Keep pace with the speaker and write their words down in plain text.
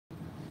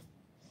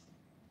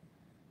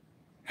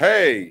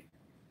Hey,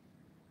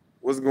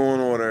 what's going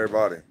on,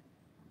 everybody?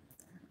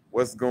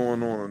 What's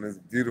going on this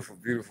beautiful,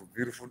 beautiful,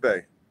 beautiful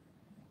day?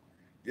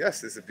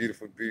 Yes, it's a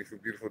beautiful, beautiful,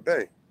 beautiful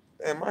day.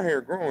 And my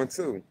hair growing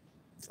too.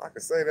 I can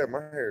say that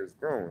my hair is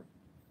growing.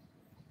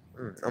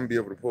 I'm gonna be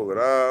able to pull it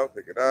out,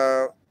 pick it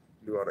out,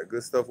 do all that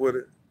good stuff with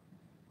it.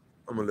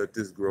 I'm gonna let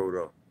this grow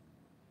though.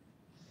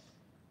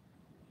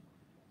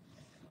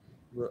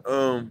 But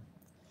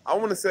I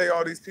want to say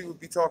all these people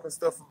be talking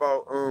stuff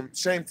about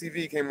Shame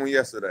TV came on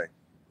yesterday.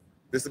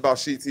 This is about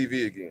She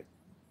TV again.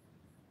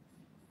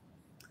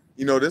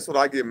 You know, this is what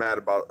I get mad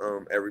about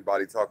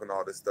everybody talking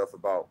all this stuff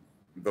about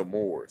the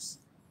Moors.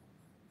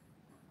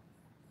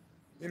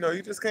 You know,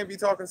 you just can't be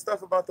talking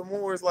stuff about the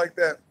Moors like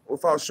that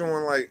without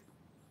showing like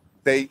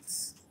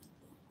dates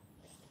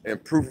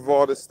and proof of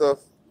all this stuff.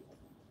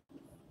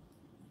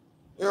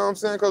 You know what I'm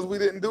saying? Because we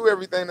didn't do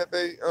everything that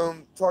they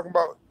talking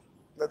about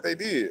that they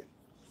did.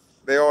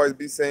 They always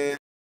be saying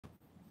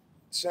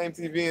Shame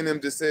TV and them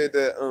just said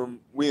that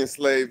we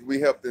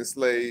helped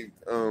enslave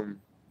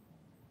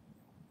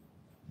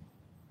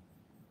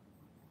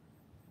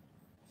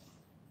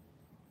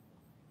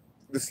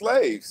the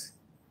slaves.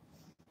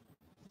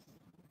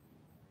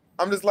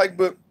 I'm just like,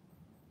 but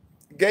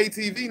gay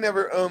TV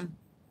never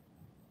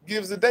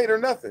gives a date or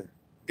nothing.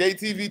 Gay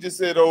TV just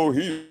said, oh,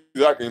 he's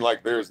acting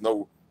like there's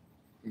no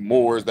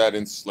Moors that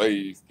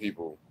enslave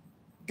people.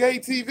 Gay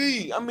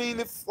TV, I mean,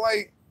 if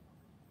like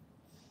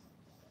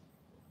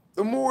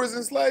the Moors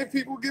enslaved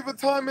people, give a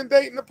time and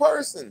date and a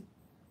person.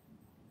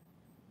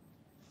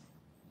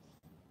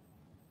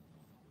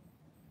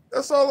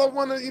 That's all I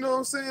want to, you know what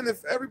I'm saying?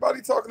 If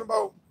everybody talking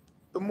about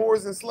the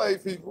Moors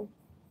enslaved people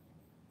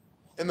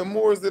and the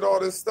Moors did all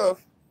this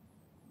stuff,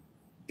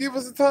 give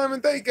us a time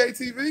and date, gay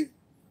TV.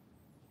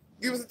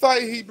 Give us a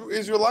title, Hebrew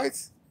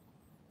Israelites.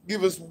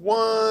 Give us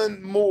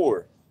one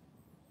more.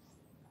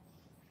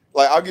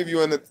 Like, I'll give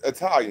you an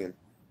Italian,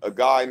 a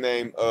guy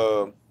named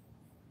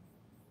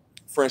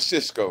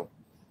Francisco.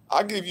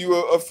 I'll give you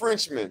a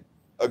Frenchman,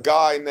 a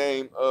guy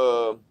named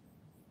the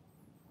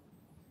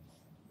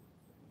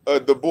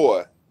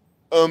boy.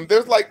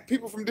 There's like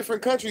people from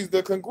different countries,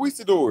 the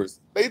conquistadors.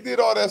 They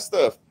did all that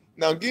stuff.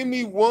 Now give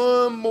me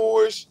one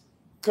more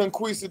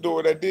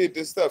conquistador that did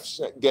this stuff,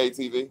 gay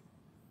TV.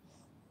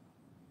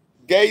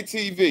 Gay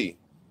TV.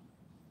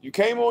 You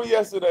came on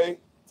yesterday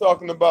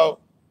talking about,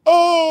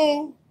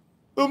 oh,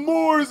 the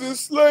Moors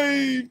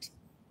enslaved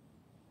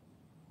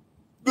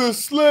the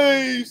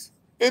slaves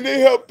and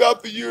they helped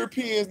out the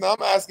Europeans. Now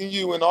I'm asking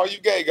you and all you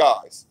gay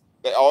guys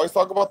that always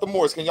talk about the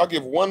Moors, can y'all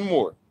give one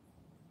more?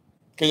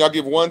 Can y'all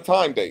give one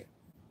time date?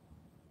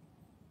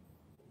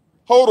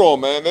 Hold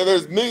on, man.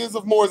 There's millions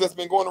of Moors that's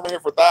been going around here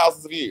for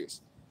thousands of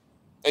years.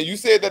 And you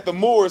said that the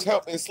Moors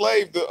helped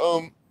enslave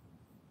the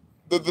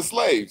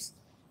slaves.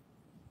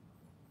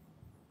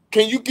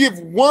 Can you give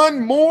one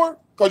more?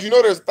 Because you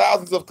know there's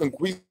thousands of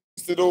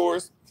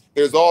conquistadors.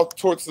 There's all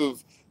sorts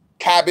of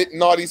Cabot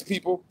and all these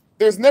people.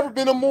 There's never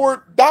been a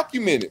Moor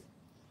documented.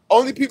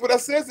 Only people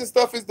that says this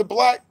stuff is the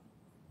black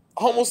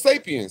Homo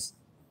sapiens.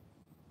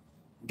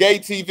 Gay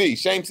TV,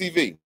 Shame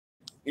TV.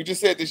 You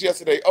just said this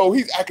yesterday. Oh,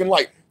 he's acting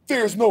like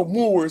there's no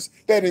Moors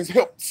that is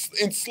helped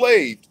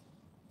enslaved.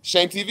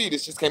 Shame TV,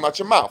 this just came out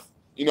your mouth.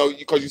 You know,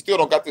 because you still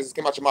don't got this. It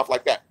came out your mouth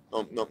like that.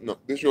 No.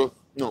 This your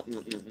no.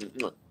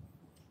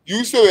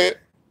 You said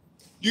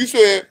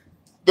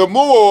the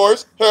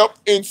Moors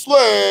helped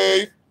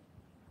enslave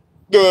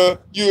the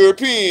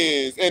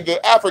Europeans and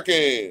the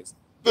Africans.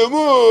 The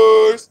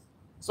Moors.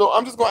 So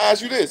I'm just gonna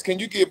ask you this: can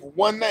you give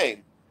one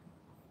name?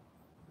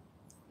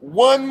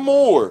 One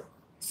more.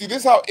 See, this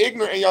is how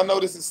ignorant, and y'all know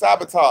this is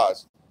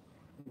sabotage.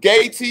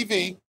 Gay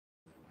TV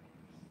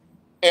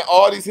and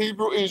all these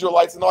Hebrew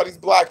Israelites and all these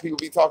black people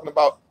be talking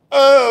about,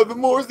 oh, the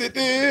Moors did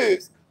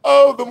this.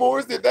 Oh, the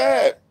Moors did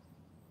that.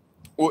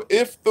 Well,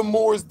 if the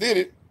Moors did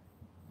it,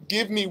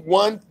 give me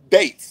one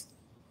date.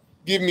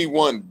 Give me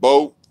one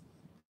boat.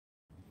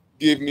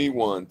 Give me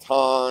one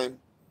time.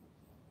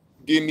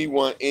 Give me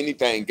one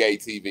anything, gay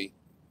TV.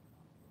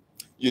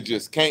 You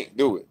just can't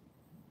do it.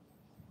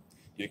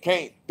 You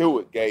can't do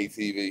it, gay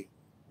TV.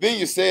 Then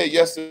you said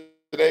yesterday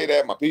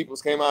that my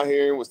peoples came out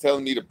here and was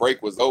telling me the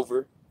break was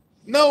over.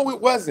 No, it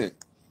wasn't.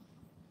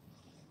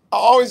 I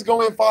always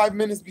go in 5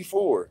 minutes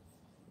before.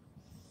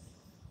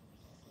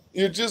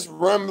 You're just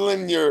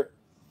rumbling your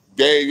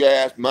gay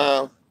ass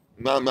mouth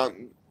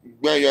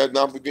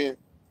again.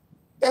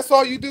 That's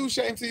all you do,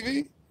 Shame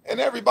TV, and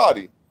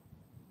everybody.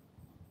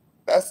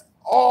 That's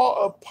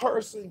all a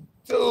person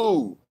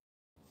do.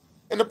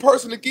 And the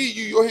person to give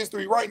you your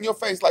history right in your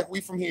face, like we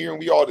from here and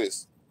we all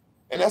this.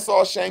 And that's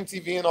all Shame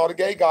TV and all the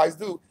gay guys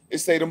do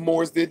is say the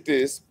Moors did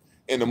this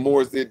and the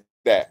Moors did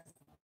that.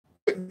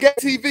 But gay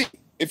TV,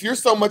 if you're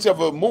so much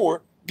of a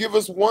Moor, give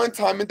us one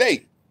time and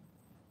date.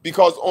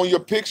 Because on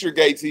your picture,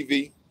 gay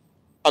TV,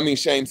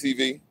 Shame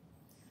TV,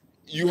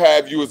 you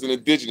have you as an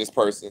indigenous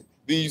person.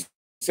 Then you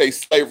say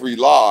slavery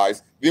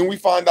lies. Then we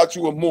find out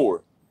you a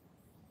Moor.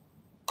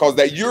 Because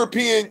that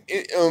European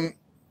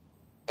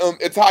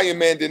Italian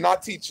man did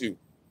not teach you.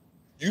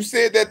 You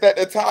said that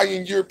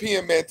Italian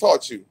European man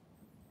taught you.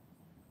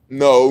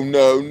 No,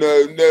 no,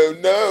 no, no,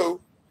 no.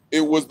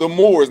 It was the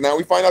Moors. Now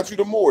we find out you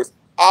the Moors.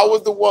 I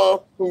was the one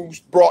who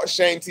brought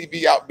Shame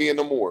TV out being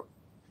the Moor.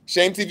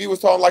 Shame TV was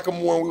talking like a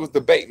Moor and we was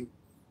debating.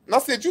 And I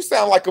said, you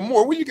sound like a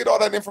Moor. Where you get all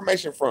that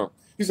information from?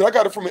 He said, I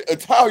got it from an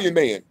Italian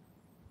man.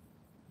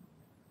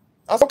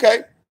 I said, okay.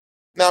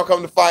 Now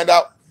come to find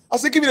out. I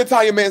said, give me the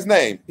Italian man's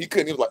name. He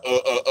couldn't. He was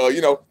like,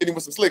 you know, hit him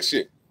with some slick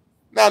shit.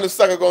 Now the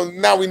sucker going,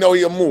 now we know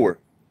he a Moor.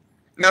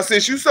 Now,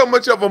 since you so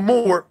much of a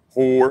Moor,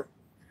 whore,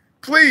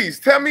 please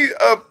tell me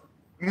a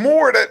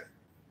Moor that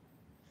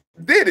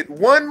did it.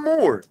 One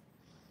Moor.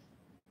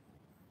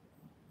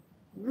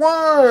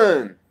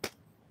 One.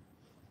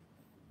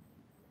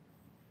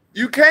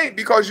 You can't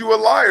because you a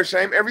liar,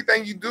 Shame.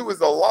 Everything you do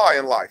is a lie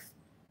in life.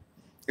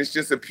 It's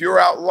just a pure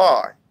out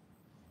lie.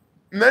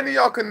 None of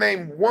y'all can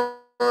name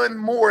one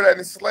Moor that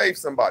enslaved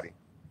somebody.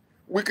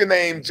 We can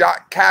name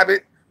Jock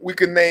Cabot. We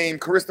can name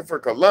Christopher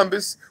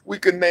Columbus. We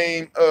can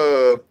name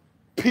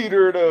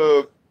Peter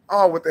the,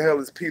 oh, what the hell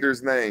is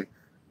Peter's name?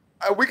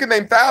 We can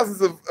name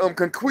thousands of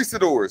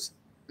conquistadors.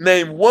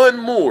 Name one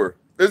Moor.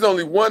 There's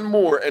only one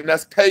Moor, and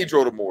that's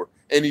Pedro the Moor.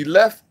 And he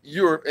left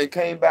Europe and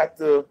came back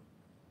to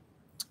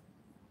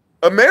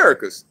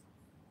Americas.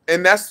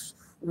 And that's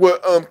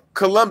what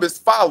Columbus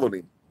followed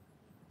him.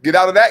 Get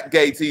out of that,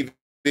 gay TV,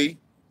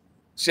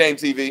 Shame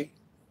TV,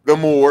 the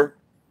Moor,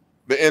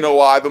 the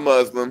NOI, the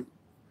Muslim,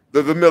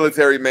 the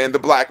military man, the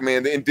black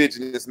man, the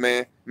indigenous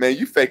man. Man,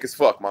 you fake as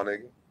fuck, my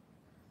nigga.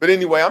 But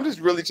anyway, I'm just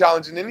really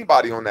challenging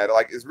anybody on that.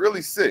 Like, it's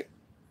really sick.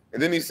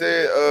 And then he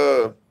said,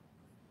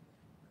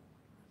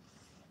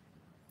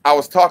 I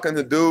was talking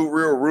to dude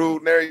real rude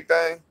and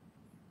everything.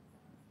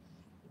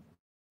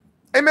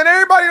 Hey, man,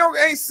 everybody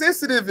ain't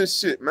sensitive and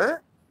shit, man.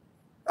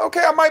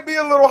 Okay, I might be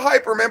a little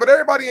hyper, man, but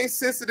everybody ain't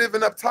sensitive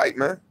and uptight,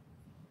 man.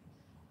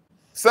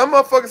 Some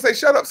motherfuckers say,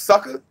 shut up,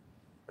 sucker. You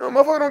know,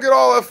 motherfuckers don't get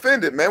all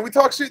offended, man. We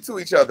talk shit to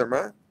each other,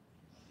 man.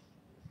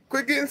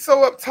 Quit getting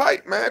so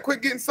uptight, man.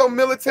 Quit getting so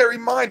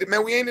military-minded,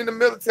 man. We ain't in the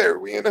military.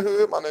 We in the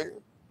hood, my nigga.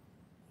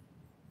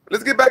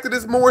 Let's get back to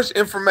this Moorish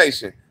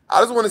information.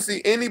 I just want to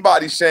see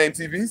anybody Shame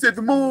TV. He said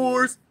the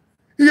Moors.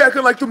 He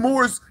acting like the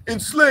Moors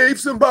enslaved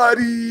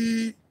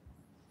somebody.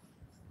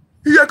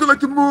 He acting like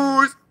the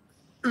Moors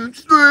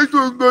enslaved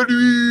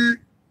somebody.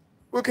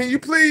 Well, can you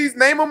please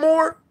name a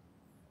Moor?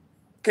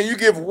 Can you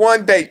give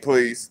one date,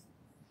 please?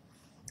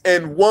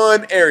 In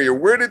one area.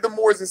 Where did the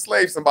Moors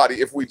enslave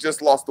somebody if we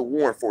just lost the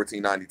war in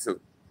 1492?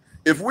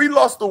 If we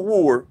lost the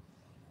war,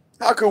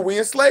 how could we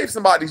enslave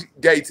somebody,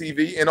 gay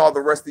TV, and all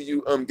the rest of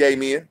you gay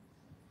men?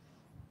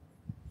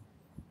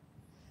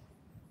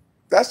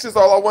 That's just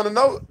all I want to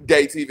know,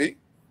 gay TV.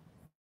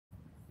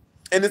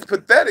 And it's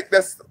pathetic.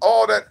 That's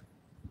all that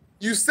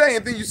you say,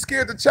 and then you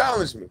scared to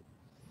challenge me.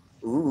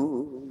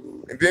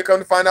 Ooh. And then come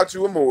to find out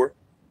you a Moor.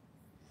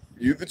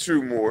 You the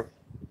true Moor.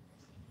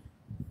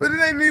 But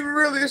it ain't even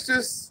really, it's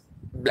just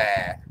blah.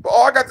 But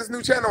oh, I got this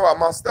new channel out.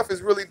 My stuff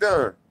is really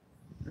done.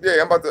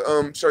 Yeah, I'm about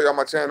to show y'all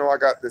my channel. I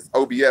got this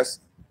OBS.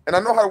 And I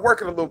know how to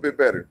work it a little bit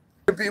better.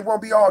 It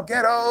won't be all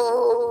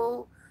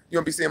ghetto. You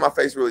won't be seeing my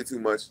face really too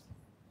much.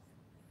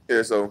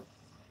 Yeah, so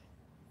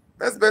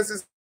that's the best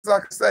as I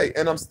can say.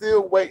 And I'm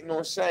still waiting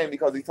on Shame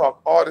because he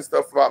talked all this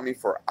stuff about me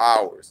for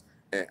hours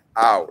and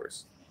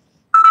hours.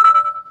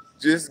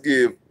 Just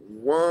give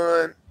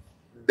one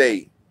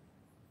date.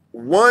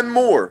 One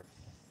more.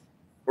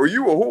 Or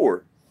you a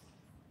whore.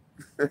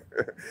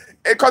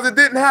 Because it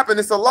didn't happen.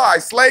 It's a lie.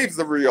 Slave's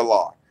a real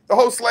lie. The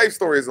whole slave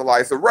story is a lie.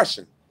 It's a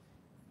Russian.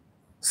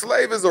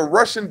 Slave is a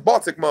Russian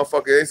Baltic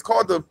motherfucker. It's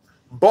called the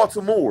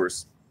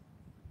Baltimoors.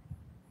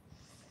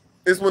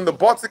 It's when the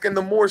Baltic and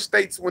the Moor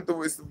states when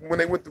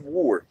they went to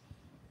war.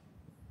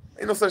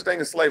 Ain't no such thing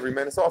as slavery,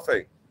 man. It's all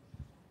fake.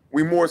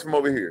 We Moors from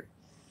over here.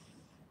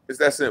 It's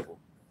that simple.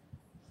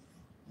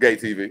 Gay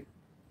TV.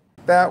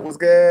 That was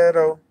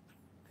ghetto.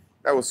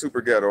 That was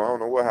super ghetto. I don't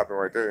know what happened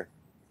right there.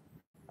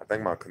 I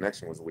think my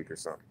connection was weak or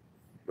something.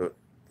 But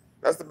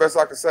that's the best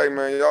I can say,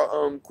 man.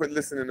 Y'all quit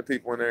listening to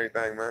people and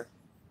everything, man.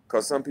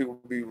 Because some people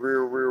be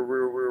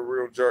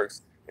real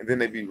jerks. And then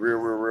they be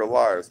real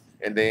liars.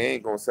 And they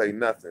ain't going to say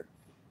nothing.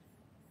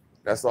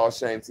 That's all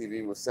Shame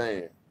TV was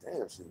saying.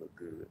 Damn, she look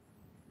good.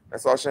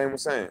 That's all Shame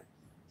was saying.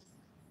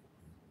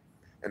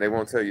 And they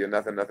won't tell you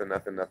nothing.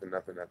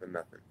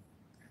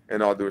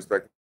 And all due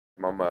respect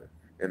to my mother.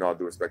 And all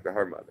due respect to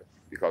her mother.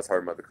 Because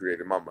her mother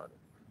created my mother.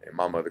 And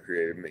my mother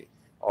created me.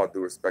 All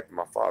due respect to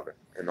my father.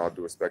 And all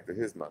due respect to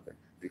his mother.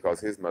 Because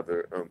his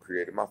mother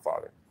created my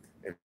father.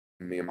 And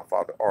me and my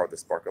father are the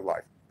spark of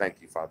life. Thank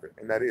you, Father.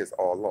 And that is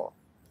all law.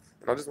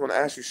 And I just want to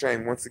ask you,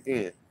 Shame, once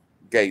again,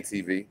 Gay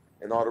TV,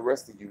 and all the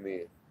rest of you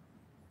men,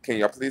 can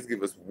y'all please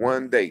give us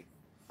one date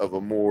of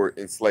a Moor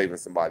enslaving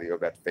somebody of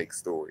that fake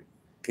story?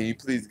 Can you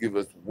please give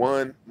us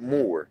one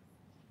more?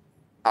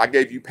 I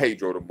gave you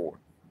Pedro the Moor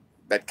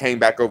that came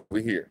back over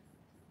here.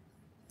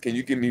 Can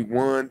you give me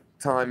one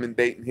time and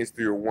date in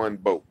history or one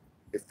boat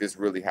if this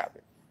really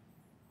happened?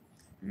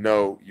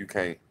 No, you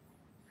can't.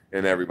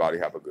 And everybody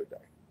have a good day.